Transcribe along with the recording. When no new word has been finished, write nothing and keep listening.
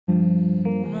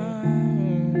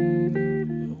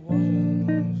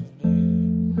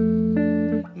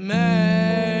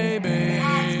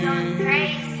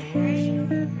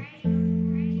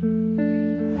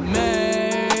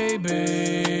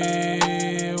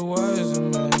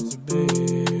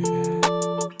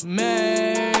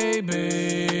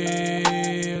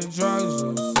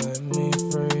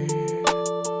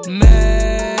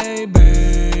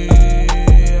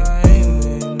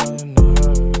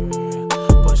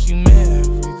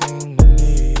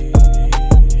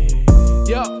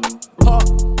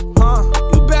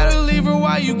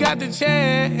You got the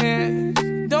chance.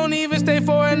 Don't even stay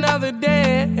for another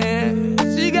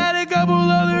dance. She got a couple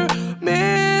other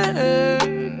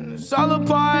men. It's all a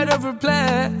part of her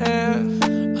plan.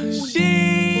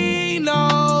 She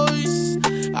knows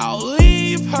I'll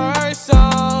leave her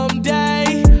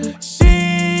someday.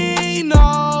 She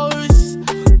knows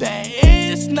that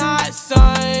it's not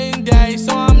Sunday,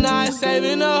 so I'm not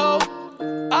saving the hope.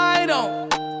 I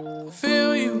don't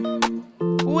feel you.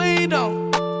 We don't.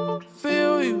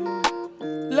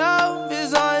 Love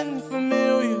is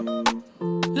unfamiliar.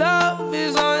 Love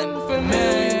is unfamiliar.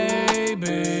 Maybe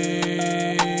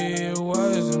it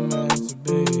wasn't meant to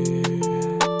be.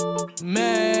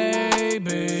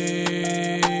 Maybe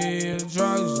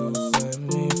drugs will set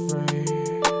me free.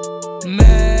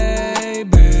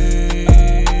 Maybe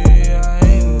I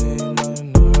ain't meant nothing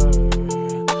to her,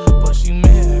 but she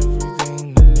meant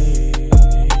everything to me.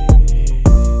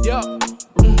 Yo.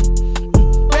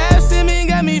 Simmons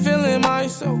got me feeling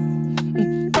myself.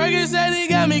 Perkins said he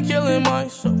got me killing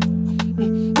myself.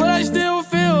 But I still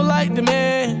feel like the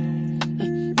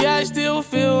man. Yeah, I still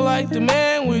feel like the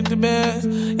man with the best.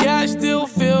 Yeah, I still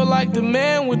feel like the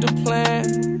man with the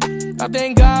plan. I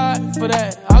thank God for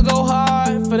that. I go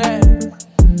hard for that.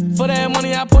 For that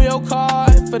money, I pull your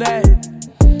card. For that.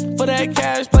 For that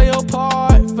cash, play your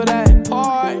part. For that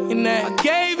part in that. I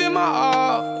gave it my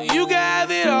all. You can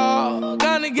have it all.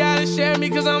 Gotta share me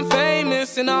cause I'm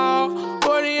famous and all.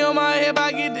 40 on my hip,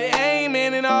 I get the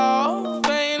aiming and all.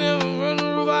 Fainting from the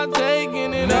roof, I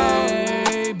taking it all.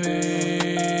 Maybe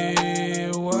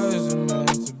it wasn't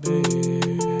meant to be.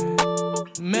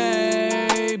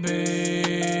 Maybe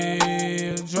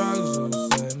drugs will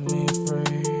set me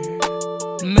free.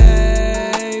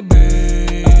 Maybe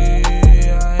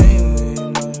I ain't meant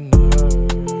nothing to her,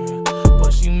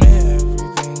 but she meant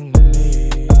everything to me.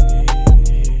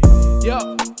 Yo.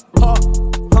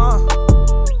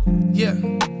 Yeah.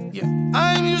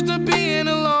 I'm used to being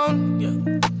alone.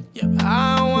 Yeah.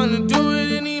 I don't wanna do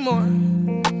it anymore.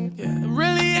 Yeah,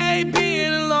 really hate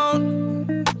being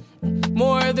alone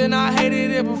more than I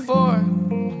hated it before.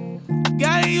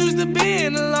 Got used to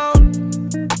being alone.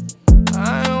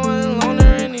 I don't want a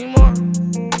loner anymore.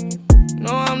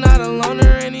 No, I'm not a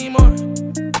loner anymore.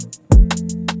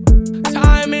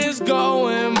 Time is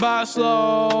going by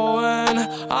slow and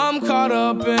I'm caught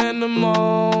up in the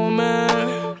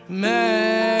moment.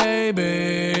 Maybe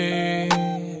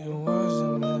it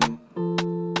wasn't meant.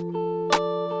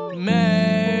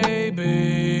 Maybe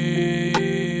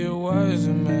it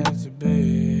wasn't meant to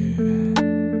be.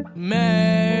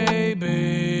 Maybe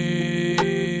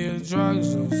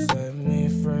drugs will set me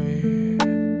free.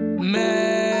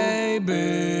 Maybe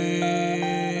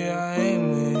I ain't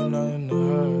meant nothing to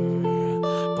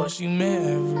her, but she meant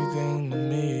everything.